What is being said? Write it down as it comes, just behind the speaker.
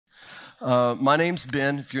My name's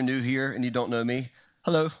Ben. If you're new here and you don't know me,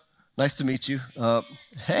 hello. Nice to meet you.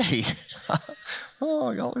 Hey.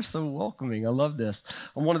 Oh, y'all are so welcoming. I love this.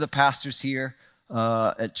 I'm one of the pastors here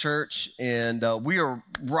at church, and we are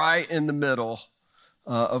right in the middle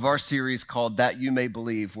of our series called That You May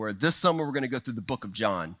Believe, where this summer we're going to go through the book of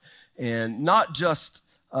John. And not just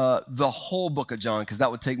the whole book of John, because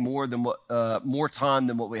that would take more time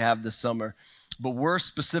than what we have this summer, but we're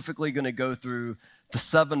specifically going to go through the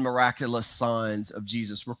 7 miraculous signs of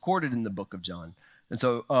Jesus recorded in the book of John. And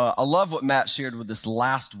so I love what Matt shared with us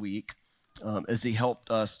last week as he helped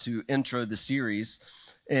us to intro the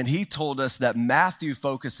series. And he told us that Matthew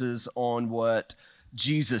focuses on what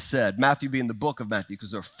Jesus said, Matthew being the book of Matthew,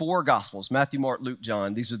 because there are 4 gospels, Matthew, Mark, Luke,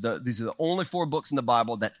 John. These are the only 4 books in the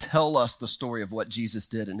Bible that tell us the story of what Jesus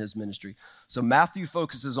did in his ministry. So Matthew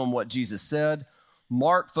focuses on what Jesus said.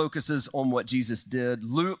 Mark focuses on what Jesus did.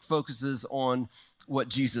 Luke focuses on what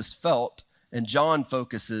Jesus felt. And John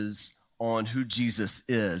focuses on who Jesus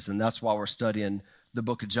is. And that's why we're studying the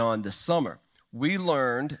book of John this summer. We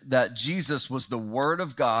learned that Jesus was the Word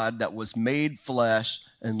of God that was made flesh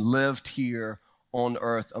and lived here on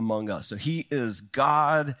earth among us. So he is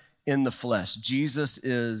God in the flesh. Jesus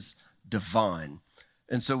is divine.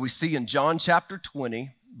 And so we see in John chapter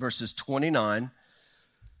 20, verses 29,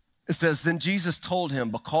 it says, "Then Jesus told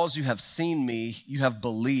him, 'Because you have seen me, you have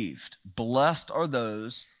believed. Blessed are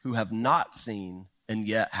those who have not seen and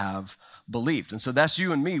yet have believed.'" And so that's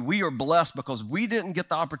you and me. We are blessed because we didn't get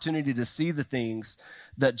the opportunity to see the things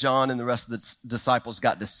that John and the rest of the disciples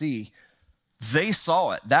got to see. They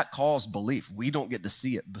saw it. That caused belief. We don't get to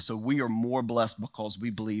see it. So we are more blessed because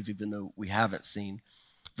we believe even though we haven't seen.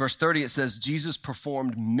 Verse 30, it says, "Jesus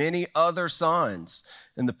performed many other signs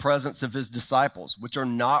in the presence of his disciples, which are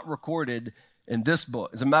not recorded in this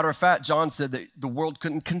book." As a matter of fact, John said that the world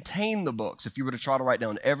couldn't contain the books. If you were to try to write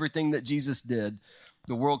down everything that Jesus did,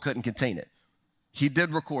 the world couldn't contain it. He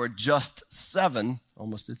did record just 7,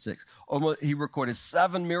 almost did 6. He recorded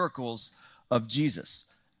 7 miracles of Jesus.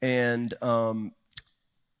 And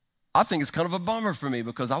I think it's kind of a bummer for me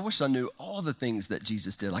because I wish I knew all the things that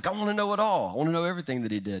Jesus did. Like, I want to know it all. I want to know everything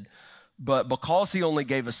that he did. But because he only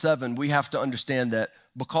gave us 7, we have to understand that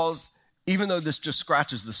because even though this just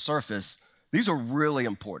scratches the surface, these are really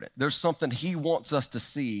important. There's something he wants us to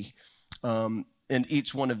see in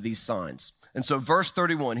each one of these signs. And so verse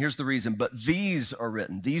 31, here's the reason. "But these are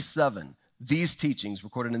written," these 7, these teachings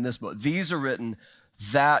recorded in this book, "these are written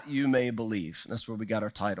that you may believe." That's where we got our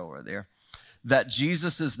title right there. "That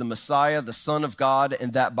Jesus is the Messiah, the Son of God,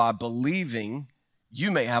 and that by believing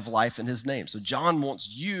you may have life in his name." So John wants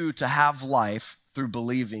you to have life through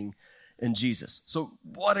believing in Jesus. So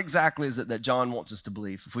what exactly is it that John wants us to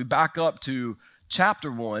believe? If we back up to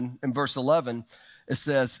chapter 1 in verse 11, it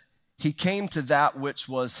says, "He came to that which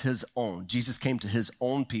was his own." Jesus came to his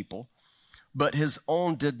own people, but his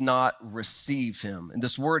own did not receive him. And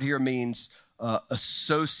this word here means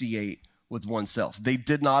associate with oneself. They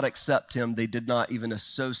did not accept him. They did not even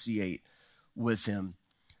associate with him.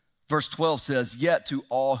 Verse 12 says, "Yet to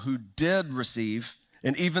all who did receive,"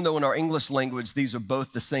 and even though in our English language these are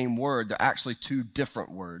both the same word, they're actually 2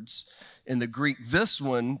 different words. In the Greek, this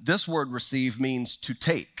word receive means to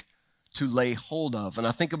take, to lay hold of. And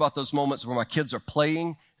I think about those moments where my kids are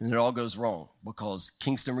playing and it all goes wrong because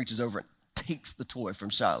Kingston reaches over and takes the toy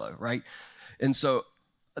from Shiloh, right? And so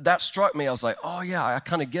that struck me. I was like, oh yeah, I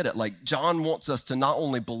kind of get it. Like John wants us to not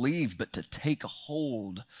only believe, but to take a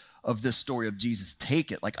hold of this story of Jesus.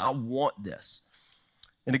 Take it. Like, I want this.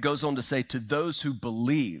 And it goes on to say, "To those who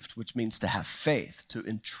believed," which means to have faith, to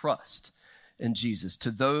entrust in Jesus.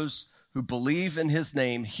 "To those who believe in his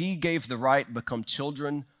name, he gave the right to become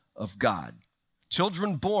children of God.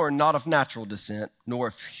 Children born not of natural descent, nor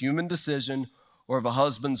of human decision or of a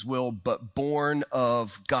husband's will, but born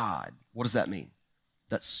of God." What does that mean?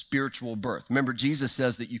 That's spiritual birth. Remember, Jesus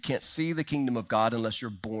says that you can't see the kingdom of God unless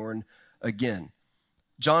you're born again.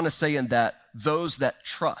 John is saying that those that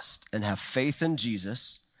trust and have faith in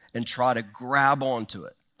Jesus and try to grab onto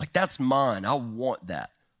it, like, that's mine, I want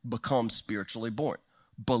that, become spiritually born.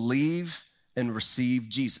 Believe and receive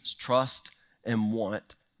Jesus. Trust and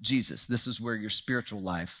want Jesus. This is where your spiritual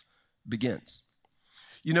life begins.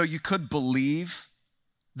 You know, you could believe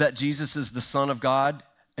that Jesus is the Son of God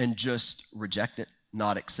and just reject it,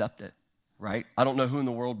 not accept it, right? I don't know who in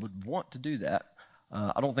the world would want to do that.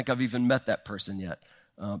 I don't think I've even met that person yet,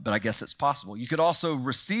 but I guess it's possible. You could also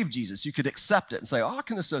receive Jesus. You could accept it and say, oh, I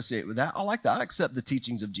can associate with that. I like that. I accept the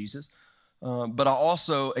teachings of Jesus, but I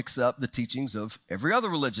also accept the teachings of every other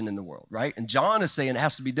religion in the world, right? And John is saying it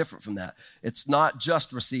has to be different from that. It's not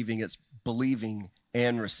just receiving, it's believing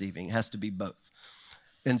and receiving. It has to be both.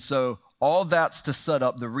 And so All that's to set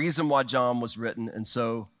up the reason why John was written. And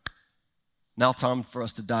so now time for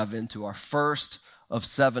us to dive into our first of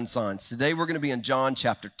 7 signs. Today we're going to be in John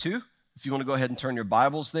chapter 2. If you want to go ahead and turn your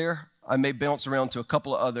Bibles there. I may bounce around to a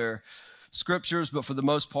couple of other scriptures, but for the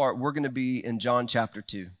most part, we're going to be in John chapter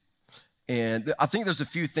 2. And I think there's a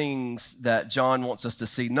few things that John wants us to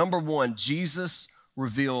see. Number one, Jesus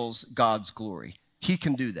reveals God's glory. He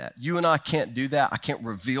can do that. You and I can't do that. I can't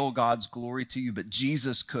reveal God's glory to you, but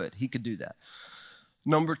Jesus could. He could do that.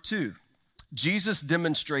 Number two, Jesus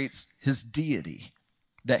demonstrates his deity,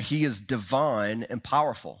 that he is divine and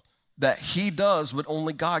powerful, that he does what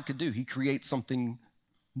only God could do. He creates something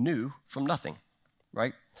new from nothing,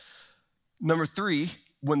 right? Number three,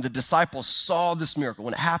 when the disciples saw this miracle,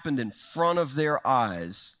 when it happened in front of their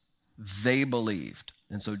eyes, they believed.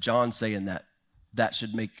 And so John's saying that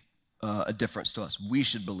should make a difference to us. We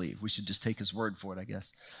should believe. We should just take his word for it, I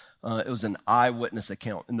guess. It was an eyewitness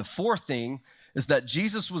account. And the fourth thing is that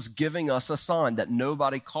Jesus was giving us a sign that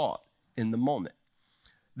nobody caught in the moment,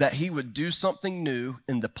 that he would do something new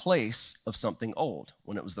in the place of something old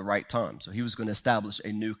when it was the right time. So he was going to establish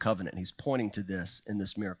a new covenant. He's pointing to this in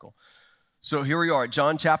this miracle. So here we are at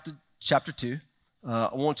John chapter 2. I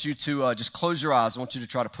want you to just close your eyes. I want you to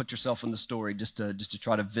try to put yourself in the story, just to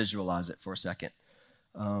try to visualize it for a second.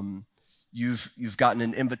 You've gotten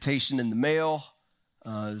an invitation in the mail.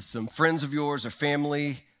 Some friends of yours or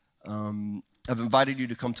family have invited you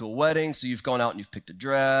to come to a wedding. So you've gone out and you've picked a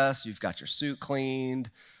dress. You've got your suit cleaned,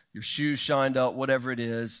 your shoes shined up, whatever it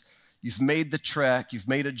is. You've made the trek. You've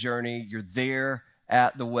made a journey. You're there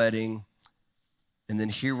at the wedding. And then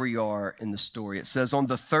here we are in the story. It says, on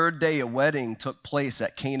the third day, a wedding took place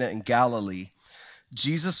at Cana in Galilee.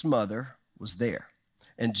 Jesus' mother was there,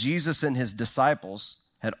 and Jesus and his disciples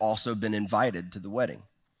had also been invited to the wedding.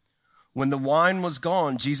 When the wine was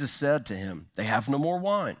gone, Jesus said to him, "They have no more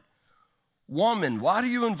wine." "Woman, why do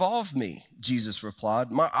you involve me?" Jesus replied,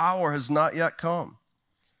 "My hour has not yet come."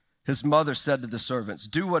 His mother said to the servants,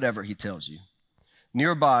 "Do whatever he tells you."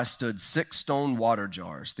 Nearby stood 6 stone water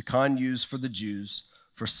jars, the kind used for the Jews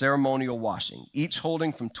for ceremonial washing, each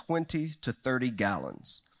holding from 20 to 30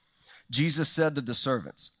 gallons. Jesus said to the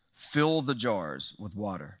servants, "Fill the jars with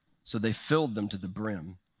water." So they filled them to the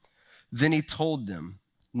brim. Then he told them,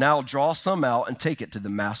 "Now draw some out and take it to the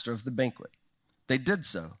master of the banquet." They did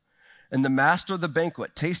so, and the master of the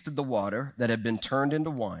banquet tasted the water that had been turned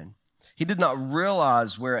into wine. He did not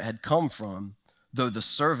realize where it had come from, though the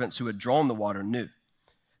servants who had drawn the water knew.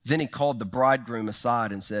 Then he called the bridegroom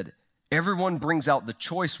aside and said, "Everyone brings out the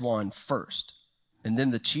choice wine first, and then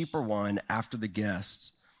the cheaper wine after the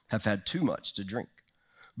guests have had too much to drink.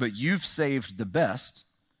 But you've saved the best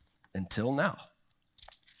until now."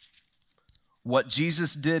 What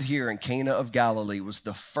Jesus did here in Cana of Galilee was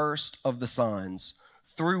the first of the signs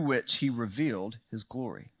through which he revealed his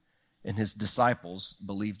glory, and his disciples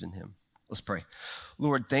believed in him. Let's pray.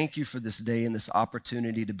 Lord, thank you for this day and this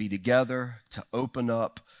opportunity to be together, to open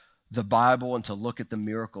up the Bible and to look at the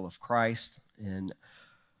miracle of Christ, and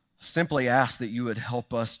simply ask that you would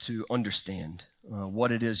help us to understand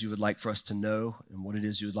what it is you would like for us to know and what it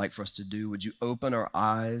is you would like for us to do. Would you open our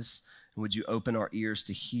eyes and would you open our ears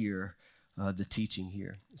to hear the teaching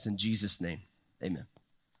here? It's in Jesus' name, amen.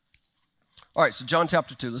 All right, so John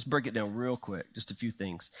chapter 2, let's break it down real quick, just a few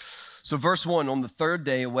things. So verse 1, on the third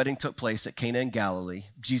day, a wedding took place at Cana in Galilee.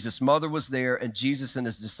 Jesus' mother was there, and Jesus and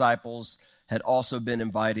his disciples had also been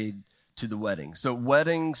invited to the wedding. So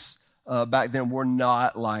weddings back then were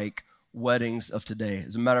not like weddings of today.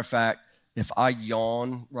 As a matter of fact, if I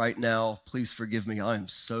yawn right now, please forgive me. I am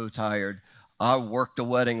so tired. I worked a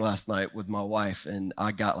wedding last night with my wife, and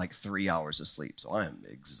I got like 3 hours of sleep, so I am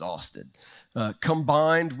exhausted.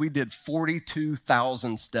 Combined, we did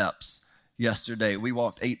 42,000 steps yesterday. We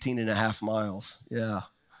walked 18 and a half miles. Yeah.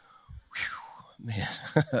 Whew, man,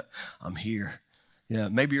 I'm here. Yeah,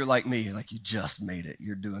 maybe you're like me, like you just made it.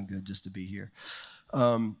 You're doing good just to be here.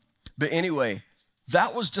 But anyway,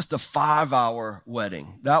 that was just a 5-hour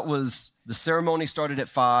wedding. The ceremony started at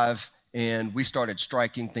 5, and we started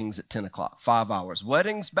striking things at 10 o'clock, 5 hours.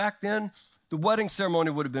 Weddings back then, the wedding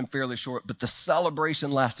ceremony would have been fairly short, but the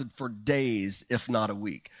celebration lasted for days, if not a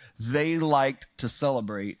week. They liked to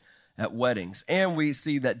celebrate at weddings. And we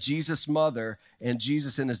see that Jesus' mother and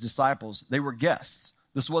Jesus and his disciples, they were guests.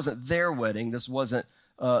 This wasn't their wedding. This wasn't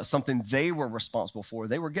something they were responsible for.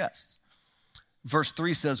 They were guests. Verse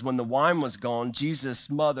 3 says, when the wine was gone, Jesus'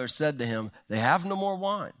 mother said to him, "They have no more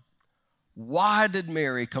wine." Why did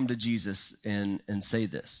Mary come to Jesus and say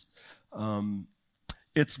this?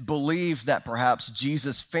 It's believed that perhaps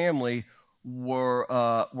Jesus' family were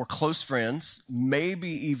close friends, maybe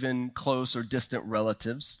even close or distant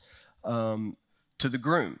relatives. to the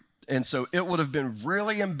groom. And so it would have been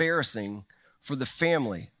really embarrassing for the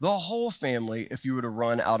family, the whole family, if you were to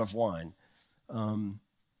run out of wine.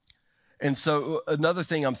 And so another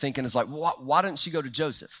thing I'm thinking is like, why didn't she go to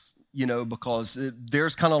Joseph? Because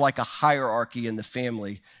there's kind of like a hierarchy in the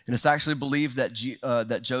family. And it's actually believed that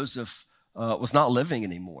that Joseph was not living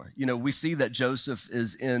anymore. We see that Joseph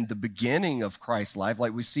is in the beginning of Christ's life.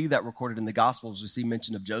 Like we see that recorded in the Gospels. We see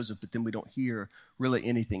mention of Joseph, but then we don't hear really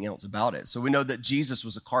anything else about it. So we know that Jesus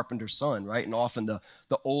was a carpenter's son, right? And often the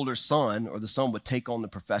older son or the son would take on the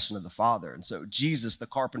profession of the father. And so Jesus, the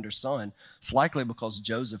carpenter's son, it's likely because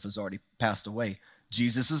Joseph has already passed away.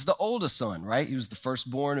 Jesus is the oldest son, right? He was the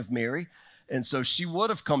firstborn of Mary. And so she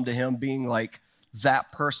would have come to him being like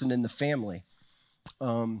that person in the family.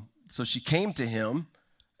 So she came to him,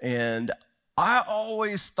 and I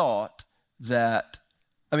always thought that,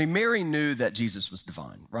 Mary knew that Jesus was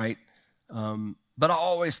divine, right? But I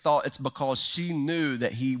always thought it's because she knew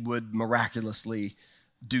that he would miraculously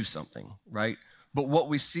do something, right? But what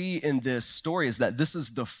we see in this story is that this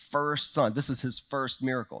is the first son. This is his first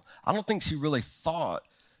miracle. I don't think she really thought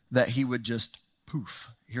that he would just,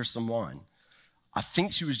 poof, here's some wine. I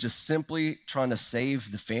think she was just simply trying to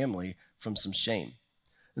save the family from some shame.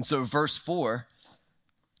 And so verse 4,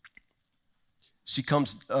 she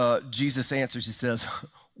comes, Jesus answers, he says,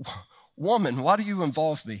 woman, why do you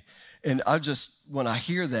involve me? And when I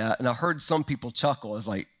hear that, and I heard some people chuckle, I was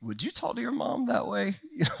like, would you talk to your mom that way?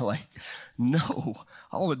 No,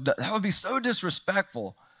 that would be so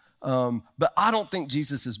disrespectful. But I don't think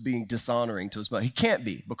Jesus is being dishonoring to his mother. He can't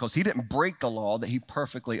be, because he didn't break the law that he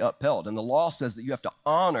perfectly upheld. And the law says that you have to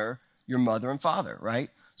honor your mother and father, right?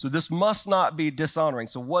 So this must not be dishonoring.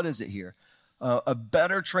 So what is it here? A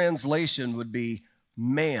better translation would be,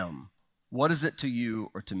 ma'am, what is it to you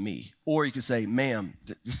or to me? Or you could say, ma'am,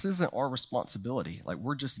 this isn't our responsibility. Like,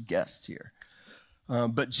 we're just guests here.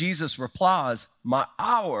 But Jesus replies, my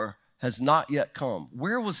hour has not yet come.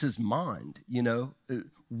 Where was his mind?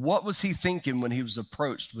 What was he thinking when he was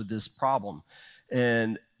approached with this problem?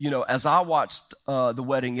 And, as I watched the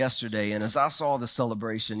wedding yesterday, and as I saw the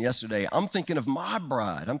celebration yesterday, I'm thinking of my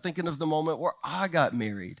bride. I'm thinking of the moment where I got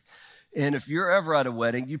married. And if you're ever at a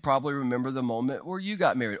wedding, you probably remember the moment where you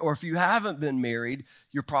got married. Or if you haven't been married,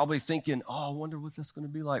 you're probably thinking, I wonder what that's going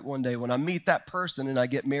to be like one day when I meet that person and I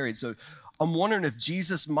get married. So I'm wondering if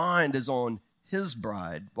Jesus' mind is on his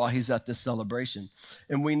bride while he's at this celebration.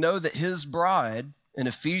 And we know that his bride in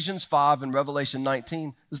Ephesians 5 and Revelation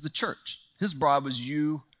 19 is the church. His bride was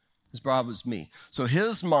you, his bride was me. So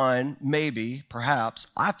his mind, maybe, perhaps,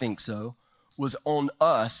 I think so, was on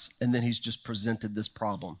us, and then he's just presented this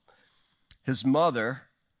problem. His mother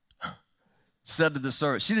said to the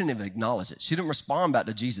servant, she didn't even acknowledge it. She didn't respond back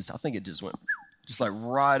to Jesus. I think it just went just like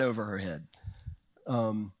right over her head.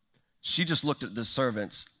 She just looked at the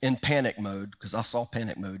servants in panic mode, because I saw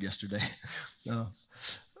panic mode yesterday.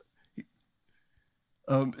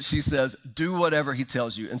 She says, do whatever he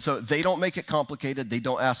tells you. And so they don't make it complicated. They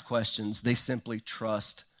don't ask questions. They simply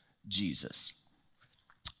trust Jesus.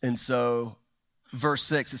 And so verse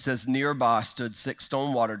 6, it says, nearby stood 6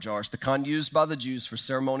 stone water jars, the kind used by the Jews for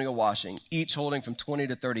ceremonial washing, each holding from 20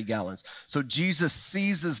 to 30 gallons. So Jesus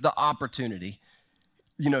seizes the opportunity.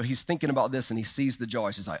 He's thinking about this, and he sees the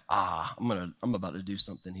jars. He's like, I'm about to do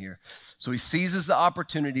something here. So he seizes the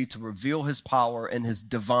opportunity to reveal his power and his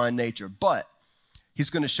divine nature. But he's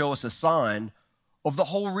going to show us a sign of the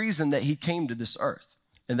whole reason that he came to this earth.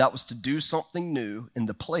 And that was to do something new in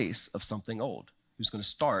the place of something old. He was going to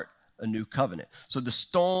start a new covenant. So the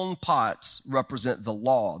stone pots represent the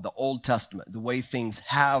law, the Old Testament, the way things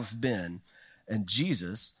have been. And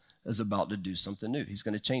Jesus is about to do something new. He's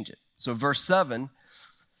going to change it. So verse 7,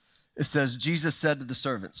 it says, Jesus said to the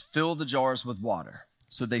servants, fill the jars with water.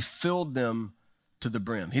 So they filled them to the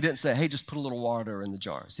brim. He didn't say, hey, just put a little water in the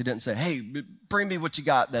jars. He didn't say, hey, bring me what you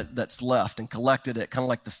got that's left, and collected it, kind of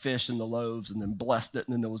like the fish and the loaves, and then blessed it,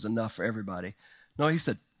 and then there was enough for everybody. No, he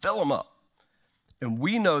said, fill them up. And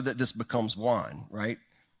we know that this becomes wine, right?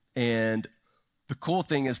 And the cool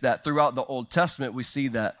thing is that throughout the Old Testament, we see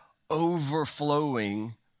that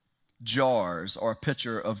overflowing jars are a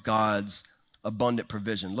picture of God's abundant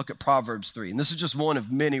provision. Look at Proverbs 3. And this is just one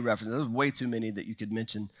of many references. There's way too many that you could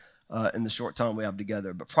mention in the short time we have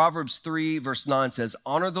together. But Proverbs 3, verse 9 says,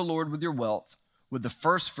 honor the Lord with your wealth, with the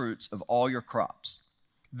first fruits of all your crops.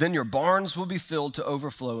 Then your barns will be filled to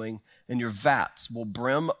overflowing, and your vats will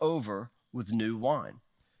brim over with new wine.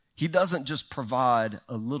 He doesn't just provide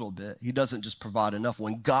a little bit. He doesn't just provide enough.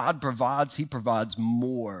 When God provides, he provides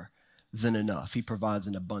more than enough. He provides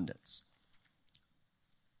in abundance.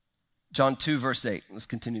 John 2, verse 8, let's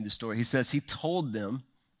continue the story. He says, he told them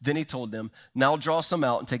Then he told them, now draw some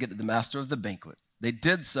out and take it to the master of the banquet. They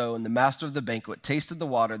did so, and the master of the banquet tasted the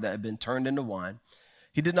water that had been turned into wine.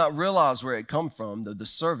 He did not realize where it had come from, though the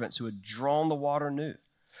servants who had drawn the water knew.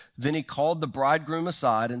 Then he called the bridegroom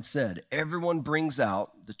aside and said, everyone brings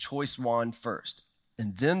out the choice wine first,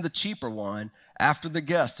 and then the cheaper wine after the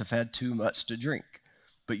guests have had too much to drink.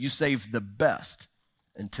 But you saved the best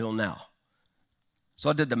until now. So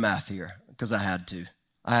I did the math here because I had to.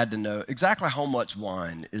 I had to know exactly how much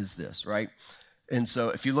wine is this, right? And so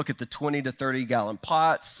if you look at the 20 to 30 gallon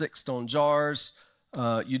pots, 6 stone jars,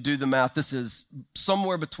 you do the math. This is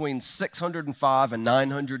somewhere between 605 and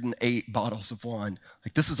 908 bottles of wine.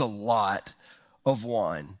 Like, this is a lot of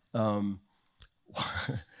wine.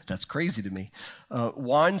 That's crazy to me.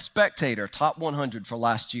 Wine Spectator, top 100 for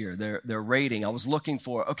last year, their rating. I was looking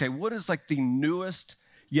for, okay, what is like the newest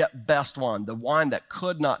yet best wine, the wine that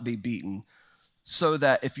could not be beaten, so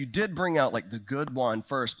that if you did bring out like the good wine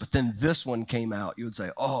first, but then this one came out, you would say,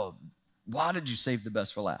 oh, why did you save the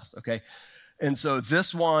best for last, okay? And so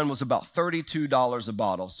this wine was about $32 a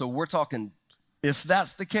bottle. So we're talking, if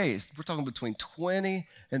that's the case, we're talking between $20,000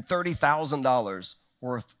 and $30,000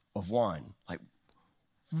 worth of wine. Like,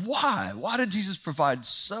 why? Why did Jesus provide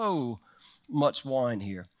so much wine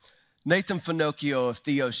here? Nathan Finocchio of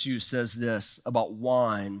Theo Shoes says this about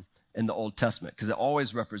wine in the Old Testament, because it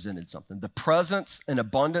always represented something. The presence and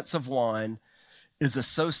abundance of wine is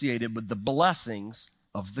associated with the blessings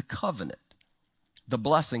of the covenant. The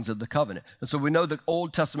blessings of the covenant. And so we know the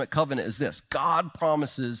Old Testament covenant is this. God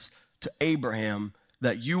promises to Abraham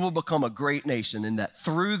that you will become a great nation, and that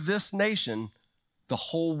through this nation, the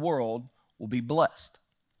whole world will be blessed.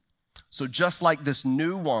 So just like this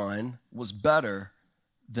new wine was better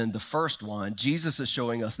than the first wine, Jesus is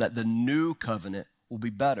showing us that the new covenant will be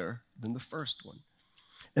better than the first one.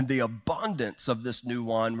 And the abundance of this new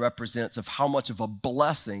wine represents of how much of a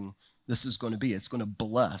blessing this is going to be. It's going to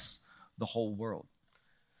bless the whole world.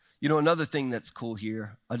 You know, another thing that's cool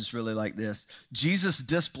here, I just really like this. Jesus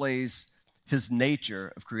displays his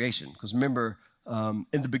nature of creation. Because remember,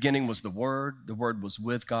 in the beginning was the Word was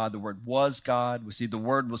with God, the Word was God. We see the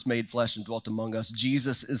Word was made flesh and dwelt among us.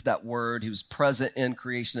 Jesus is that Word. He was present in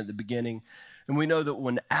creation at the beginning. And we know that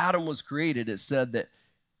when Adam was created, it said that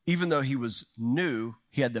even though he was new,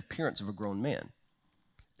 he had the appearance of a grown man.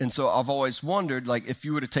 And so I've always wondered, like, if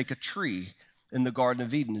you were to take a tree in the Garden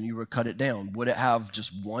of Eden and you were to cut it down, would it have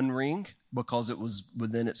just one ring because it was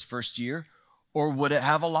within its first year? Or would it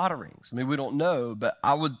have a lot of rings? I mean, we don't know, but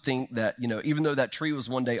I would think that, you know, even though that tree was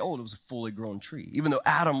one day old, it was a fully grown tree. Even though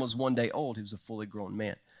Adam was one day old, he was a fully grown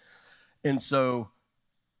man. And so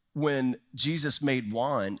when Jesus made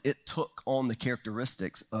wine, it took on the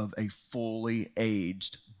characteristics of a fully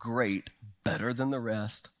aged, great, better than the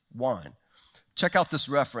rest wine. Check out this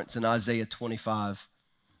reference in Isaiah 25.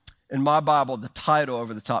 In my Bible, the title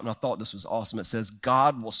over the top, and I thought this was awesome, it says,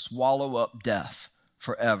 God will swallow up death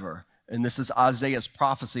forever. And this is Isaiah's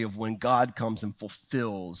prophecy of when God comes and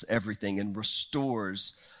fulfills everything and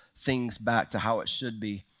restores things back to how it should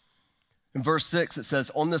be. In verse 6, it says,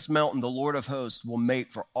 on this mountain, the Lord of hosts will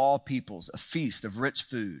make for all peoples a feast of rich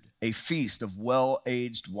food, a feast of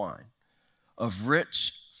well-aged wine, of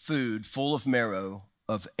rich food full of marrow,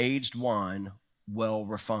 of aged wine well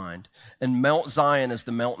refined. And Mount Zion is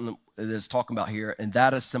the mountain that is talking about here, and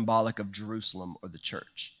that is symbolic of Jerusalem or the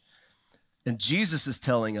church. And Jesus is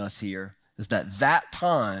telling us here is that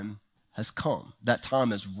time has come. That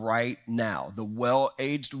time is right now. The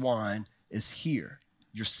well-aged wine is here.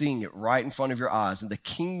 You're seeing it right in front of your eyes. And the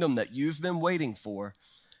kingdom that you've been waiting for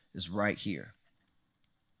is right here.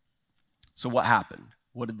 So what happened?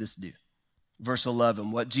 What did this do? Verse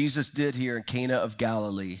 11, what Jesus did here in Cana of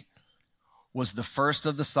Galilee was the first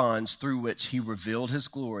of the signs through which he revealed his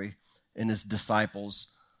glory, and his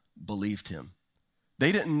disciples believed him.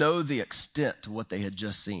 They didn't know the extent to what they had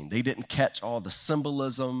just seen. They didn't catch all the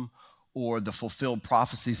symbolism or the fulfilled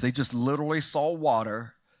prophecies. They just literally saw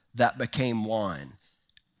water that became wine.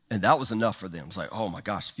 And that was enough for them. It's like, oh my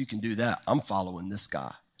gosh, if you can do that, I'm following this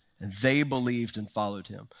guy. And they believed and followed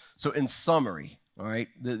him. So in summary, all right,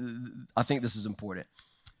 I think this is important.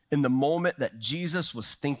 In the moment that Jesus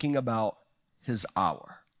was thinking about his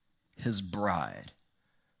hour, his bride,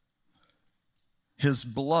 his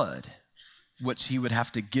blood, which he would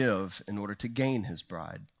have to give in order to gain his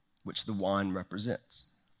bride, which the wine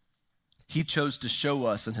represents. He chose to show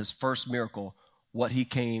us in his first miracle what he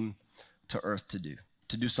came to earth to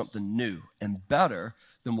do something new and better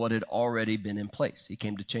than what had already been in place. He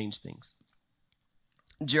came to change things.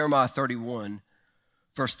 Jeremiah 31,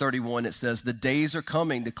 verse 31, it says, the days are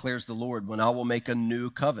coming, declares the Lord, when I will make a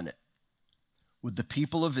new covenant with the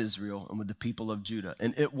people of Israel and with the people of Judah.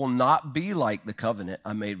 And it will not be like the covenant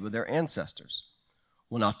I made with their ancestors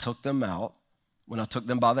when I took them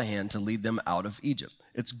by the hand to lead them out of Egypt.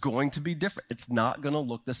 It's going to be different. It's not going to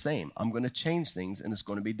look the same. I'm going to change things, and it's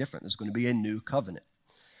going to be different. There's going to be a new covenant.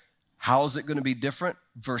 How is it going to be different?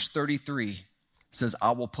 Verse 33 says,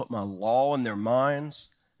 I will put my law in their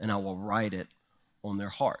minds, and I will write it on their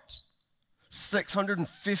hearts.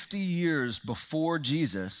 650 years before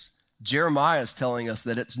Jesus, Jeremiah is telling us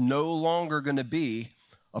that it's no longer going to be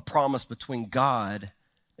a promise between God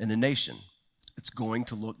and a nation. It's going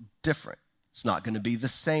to look different. It's not going to be the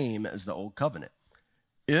same as the old covenant.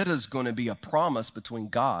 It is going to be a promise between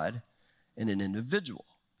God and an individual.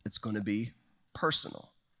 It's going to be personal.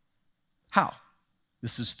 How?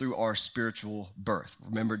 This is through our spiritual birth.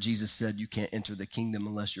 Remember, Jesus said you can't enter the kingdom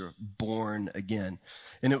unless you're born again.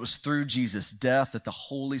 And it was through Jesus' death that the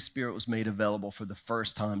Holy Spirit was made available for the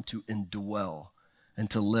first time to indwell and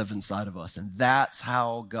to live inside of us. And that's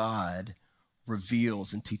how God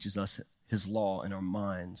reveals and teaches us his law in our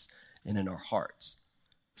minds and in our hearts.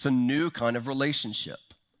 It's a new kind of relationship,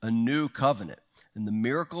 a new covenant. And the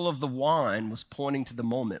miracle of the wine was pointing to the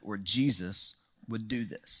moment where Jesus would do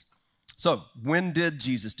this. So when did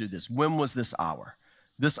Jesus do this? When was this hour?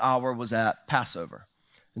 This hour was at Passover.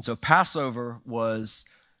 And so Passover was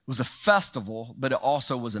a festival, but it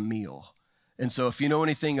also was a meal. And so if you know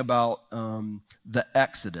anything about the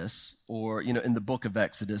Exodus, or in the book of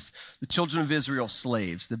Exodus, the children of Israel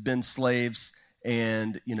slaves. They've been slaves,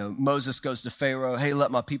 and Moses goes to Pharaoh, hey,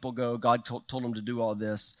 let my people go. God told him to do all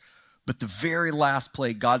this. But the very last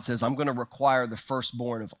plague, God says, I'm going to require the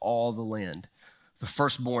firstborn of all the land. The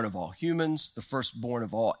firstborn of all humans, the firstborn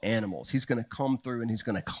of all animals. He's going to come through and he's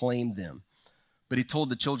going to claim them. But he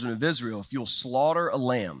told the children of Israel, if you'll slaughter a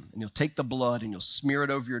lamb and you'll take the blood and you'll smear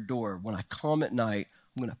it over your door, when I come at night,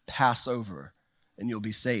 I'm going to pass over and you'll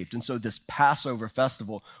be saved. And so this Passover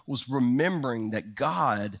festival was remembering that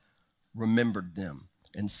God remembered them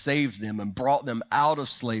and saved them and brought them out of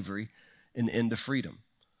slavery and into freedom.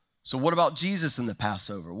 So what about Jesus in the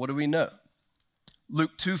Passover? What do we know?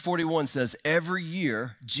 Luke 2:41 says, every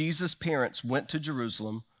year, Jesus' parents went to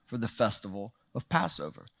Jerusalem for the festival of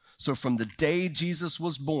Passover. So from the day Jesus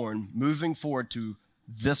was born, moving forward to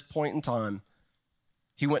this point in time,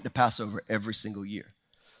 he went to Passover every single year.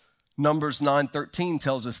 Numbers 9:13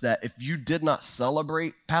 tells us that if you did not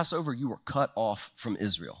celebrate Passover, you were cut off from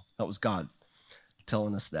Israel. That was God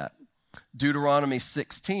telling us that. Deuteronomy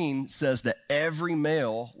 16 says that every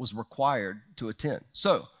male was required to attend.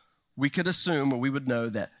 So we could assume, or we would know,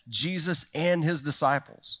 that Jesus and his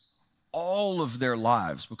disciples, all of their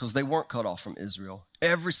lives, because they weren't cut off from Israel,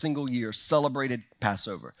 every single year celebrated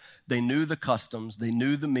Passover. They knew the customs, they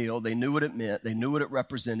knew the meal, they knew what it meant, they knew what it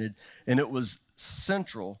represented, and it was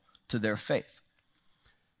central to their faith.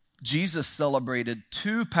 Jesus celebrated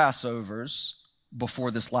 2 Passovers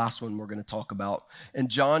before this last one we're going to talk about. In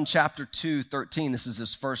John chapter 2:13, this is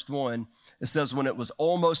his first one, it says, when it was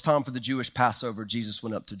almost time for the Jewish Passover, Jesus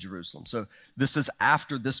went up to Jerusalem. So this is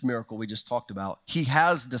after this miracle we just talked about. He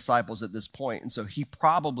has disciples at this point, and so he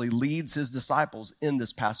probably leads his disciples in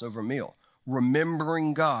this Passover meal,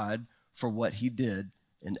 remembering God for what he did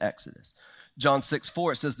in Exodus. John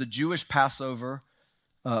 6:4, it says the Jewish Passover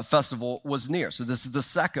festival was near. So this is the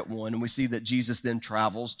second one, and we see that Jesus then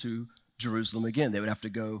travels to Jerusalem again. They would have to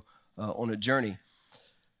go on a journey.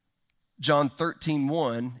 John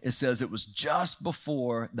 13:1, it says it was just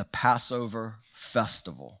before the Passover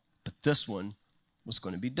festival, but this one was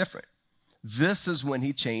going to be different. This is when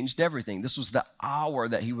he changed everything. This was the hour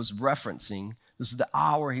that he was referencing. This is the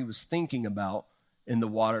hour he was thinking about in the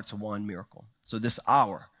water to wine miracle. So this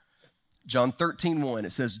hour, John 13:1,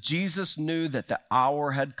 it says, Jesus knew that the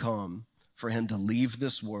hour had come for him to leave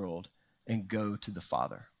this world and go to the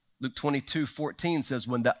Father. Luke 22:14 says,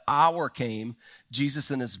 when the hour came,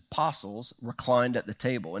 Jesus and his apostles reclined at the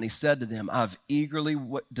table, and he said to them, I've eagerly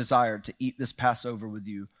desired to eat this Passover with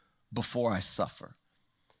you before I suffer.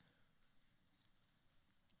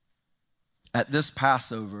 At this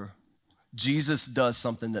Passover, Jesus does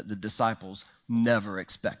something that the disciples never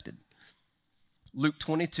expected. Luke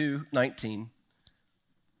 22:19,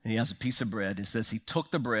 and he has a piece of bread. It says he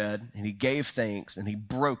took the bread and he gave thanks and he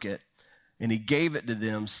broke it and he gave it to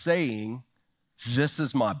them, saying, this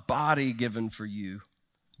is my body given for you.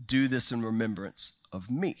 Do this in remembrance of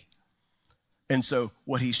me. And so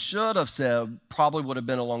what he should have said probably would have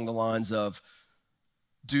been along the lines of,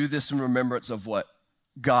 do this in remembrance of what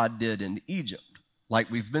God did in Egypt, like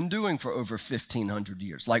we've been doing for over 1,500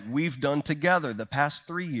 years, like we've done together the past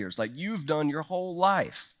 3 years, like you've done your whole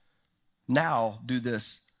life. Now do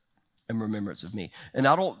this in remembrance of me. And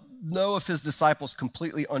I don't know if his disciples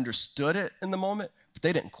completely understood it in the moment, but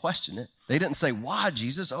they didn't question it. They didn't say, why,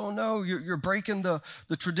 Jesus? Oh, no, you're breaking the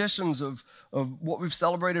traditions of what we've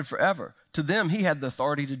celebrated forever. To them, he had the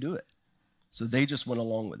authority to do it. So they just went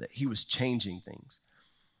along with it. He was changing things.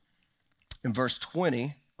 In verse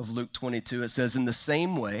 20 of Luke 22, it says, in the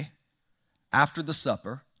same way, after the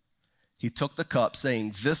supper, he took the cup,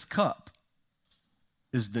 saying, this cup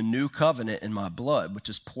is the new covenant in my blood, which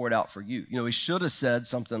is poured out for you. You know, he should have said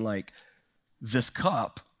something like, this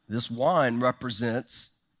cup, this wine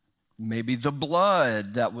represents maybe the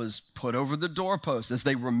blood that was put over the doorpost as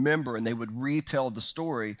they remember and they would retell the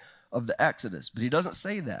story of the Exodus. But he doesn't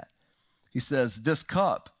say that. He says, this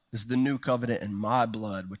cup is the new covenant in my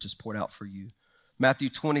blood, which is poured out for you. Matthew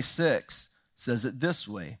 26 says it this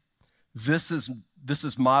way. This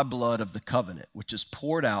is my blood of the covenant, which is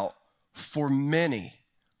poured out for many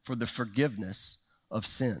for the forgiveness of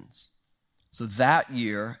sins. So that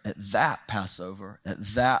year, at that Passover, at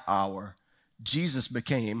that hour, Jesus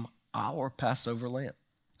became our Passover lamb,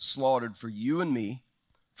 slaughtered for you and me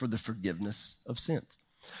for the forgiveness of sins.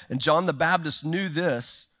 And John the Baptist knew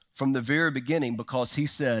this from the very beginning because he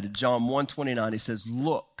said, in John 1:29, he says,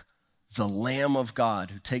 look, the Lamb of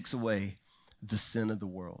God who takes away the sin of the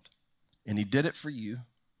world. And he did it for you,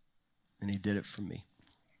 and he did it for me.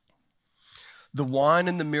 The wine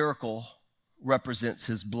in the miracle represents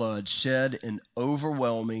his blood shed in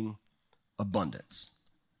overwhelming abundance,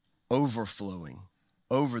 overflowing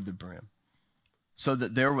over the brim, so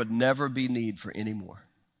that there would never be need for any more,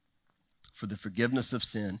 for the forgiveness of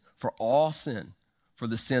sin, for all sin, for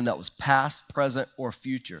the sin that was past, present, or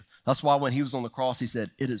future. That's why when he was on the cross, he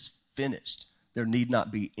said, it is finished. There need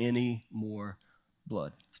not be any more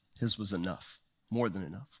blood. His was enough, more than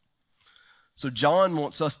enough. So John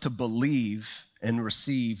wants us to believe and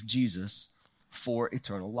receive Jesus for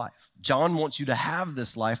eternal life. John wants you to have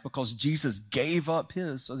this life because Jesus gave up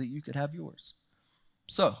his so that you could have yours.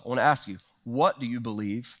 So I want to ask you, what do you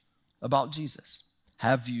believe about Jesus?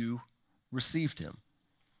 Have you received him?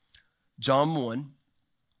 John 1, I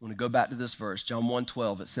want to go back to this verse, John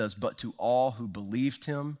 1:12, it says, but to all who believed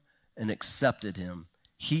him and accepted him,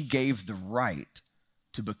 he gave the right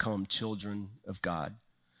to become children of God.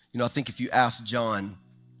 You know, I think if you ask John,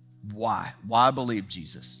 why believe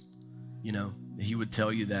Jesus? You know, he would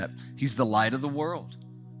tell you that he's the light of the world.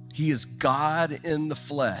 He is God in the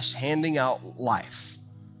flesh, handing out life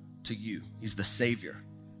to you. He's the Savior.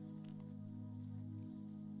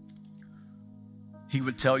 He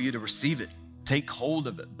would tell you to receive it, take hold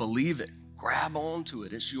of it, believe it, grab onto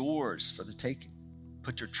it. It's yours for the taking.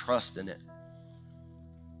 Put your trust in it.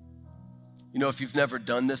 You know, if you've never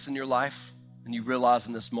done this in your life and you realize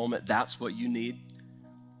in this moment that's what you need,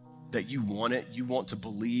 that you want it, you want to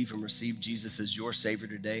believe and receive Jesus as your Savior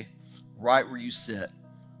today, right where you sit,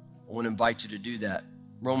 I want to invite you to do that.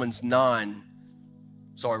 Romans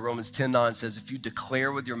 10:9 says, if you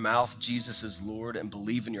declare with your mouth Jesus is Lord and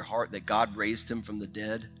believe in your heart that God raised him from the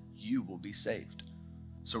dead, you will be saved.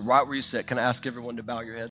 So right where you sit, can I ask everyone to bow your head?